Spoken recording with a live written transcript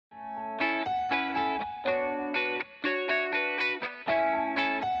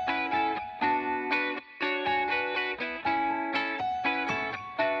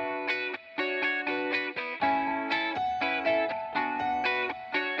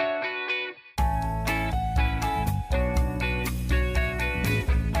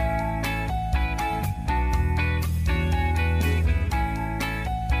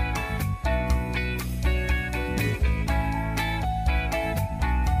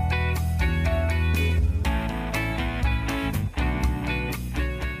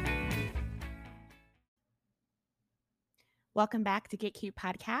Welcome back to Get Cute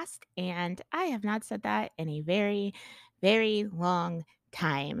Podcast. And I have not said that in a very, very long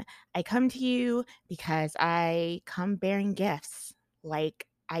time. I come to you because I come bearing gifts like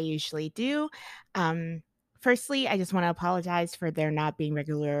I usually do. Um, Firstly, I just want to apologize for there not being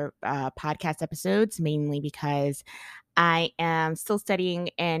regular podcast episodes, mainly because I am still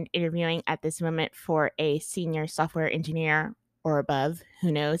studying and interviewing at this moment for a senior software engineer or above,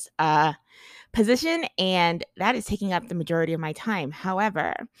 who knows, position, and that is taking up the majority of my time.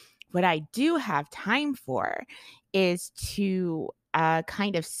 However, what I do have time for is to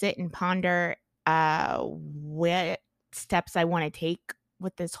kind of sit and ponder what steps I want to take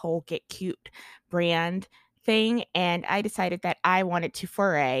with this whole Get Cute brand thing. And I decided that I wanted to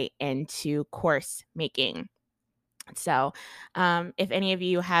foray into course making. So, if any of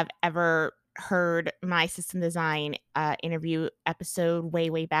you have ever heard my system design interview episode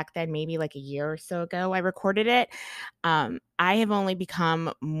way back then, maybe like a year or so ago, I recorded it. I have only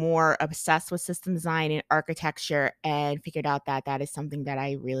become more obsessed with system design and architecture and figured out that that is something that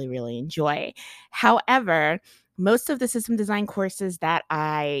I really enjoy. However, most of the system design courses that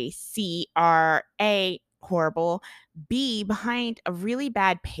I see are A, horrible, B, behind a really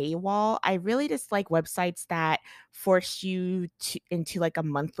bad paywall. I really dislike websites that force you to into like a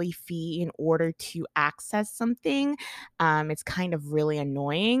monthly fee in order to access something. It's kind of really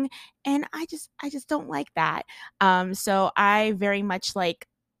annoying, and I just don't like that. So I very much like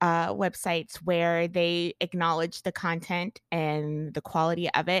websites where they acknowledge the content and the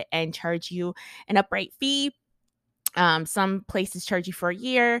quality of it and charge you an upright fee. Some places charge you for a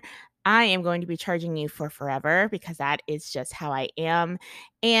year. I am going to be charging you for forever because that is just how I am.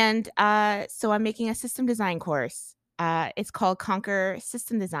 And so I'm making a system design course. It's called Conquer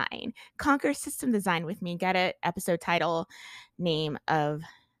System Design. Conquer System Design with me. Get it? Episode title, name of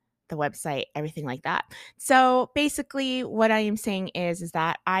the website, everything like that. So basically what I am saying is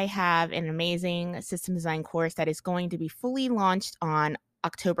that I have an amazing system design course that is going to be fully launched on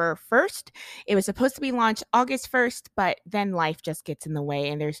October 1st. It was supposed to be launched August 1st, but then life just gets in the way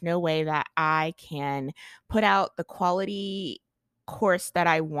and there's no way that I can put out the quality course that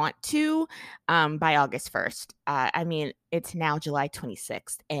I want to by August 1st. I mean, it's now July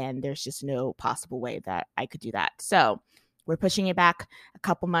 26th and there's just no possible way that I could do that. So we're pushing it back a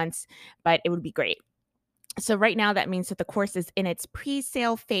couple months, but it would be great. So right now, that means that the course is in its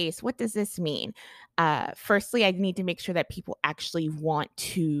pre-sale phase. What does this mean? Firstly, I need to make sure that people actually want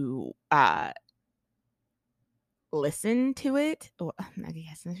to listen to it. Well, I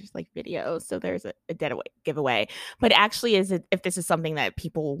guess there's like videos, so there's a dead away giveaway. But actually, if this is something that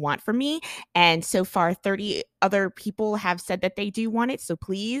people want from me, and so far 30 other people have said that they do want it, so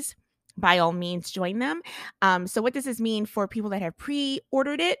please, by all means, join them. So what does this mean for people that have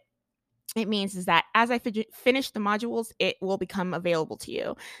pre-ordered it? It means is that as I finish the modules, it will become available to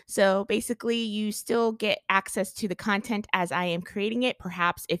you. So basically, you still get access to the content as I am creating it.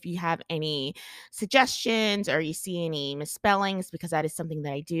 Perhaps if you have any suggestions or you see any misspellings, because that is something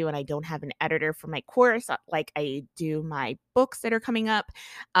that I do, and I don't have an editor for my course like I do my books that are coming up.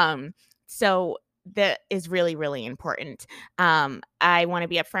 So that is really important. I want to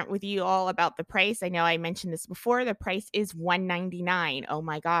be upfront with you all about the price. I know I mentioned this before. The price is $199. Oh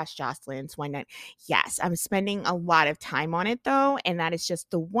my gosh, Jocelyn, it's $199. Yes, I'm spending a lot of time on it though, and that is just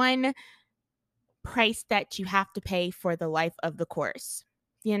the one price that you have to pay for the life of the course,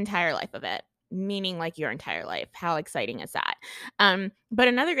 the entire life of it, meaning like your entire life. How exciting is that? But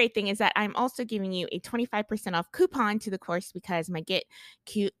another great thing is that I'm also giving you a 25% off coupon to the course because my Get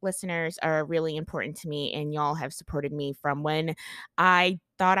Cute listeners are really important to me, and y'all have supported me from when I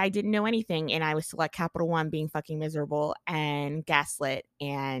thought I didn't know anything and I was still at Capital One being fucking miserable and gaslit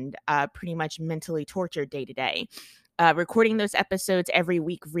and pretty much mentally tortured day to day. Recording those episodes every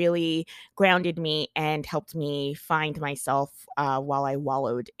week really grounded me and helped me find myself while I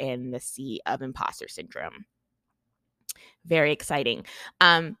wallowed in the sea of imposter syndrome. Very exciting.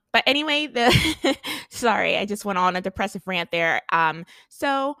 But anyway, sorry, I just went on a depressive rant there.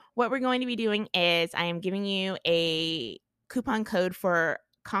 So what we're going to be doing is I am giving you a coupon code for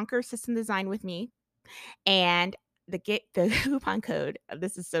Conquer System Design with me, and the coupon code,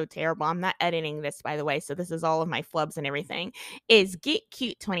 this is so terrible. I'm not editing this, by the way, so this is all of my flubs and everything, is Get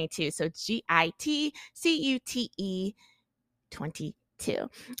Cute 22. So GITCUTE 22.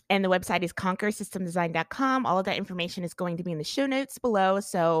 And the website is conquersystemdesign.com. All of that information is going to be in the show notes below,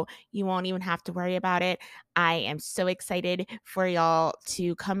 so you won't even have to worry about it. I am so excited for y'all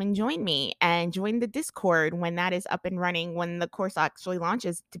to come and join me and join the Discord when that is up and running, when the course actually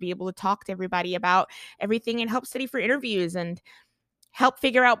launches, to be able to talk to everybody about everything and help study for interviews and help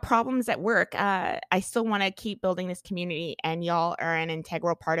figure out problems at work. I still want to keep building this community, and y'all are an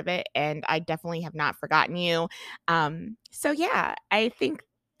integral part of it. And I definitely have not forgotten you. So, yeah, I think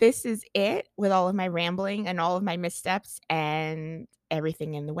this is it with all of my rambling and all of my missteps and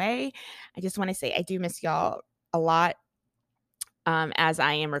everything in the way. I just want to say I do miss y'all a lot. As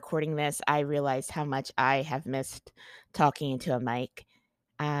I am recording this, I realized how much I have missed talking into a mic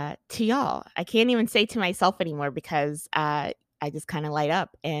to y'all. I can't even say to myself anymore because I just kind of light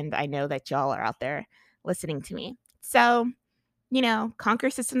up and I know that y'all are out there listening to me. So,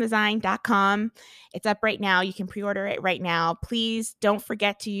 conquersystemdesign.com. It's up right now. You can pre-order it right now. Please don't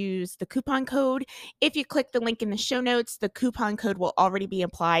forget to use the coupon code. If you click the link in the show notes, the coupon code will already be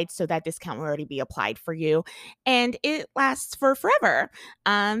applied, so that discount will already be applied for you. And it lasts for forever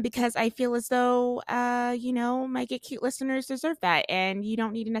because I feel as though, my Get Cute listeners deserve that. And you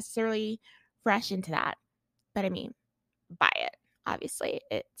don't need to necessarily rush into that. But I mean, buy it. Obviously,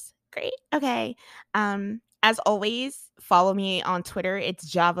 it's great. Okay. As always, follow me on Twitter.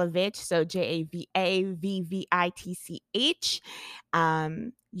 It's Javavitch, so JAVAVVITCH.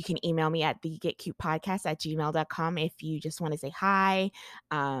 You can email me at thegetcutepodcast@gmail.com if you just want to say hi,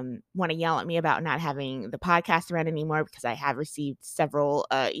 want to yell at me about not having the podcast around anymore, because I have received several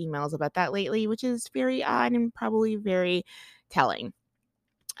emails about that lately, which is very odd and probably very telling.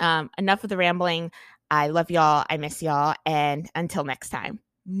 Enough of the rambling. I love y'all. I miss y'all. And until next time.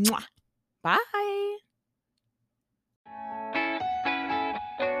 Mwah. Bye.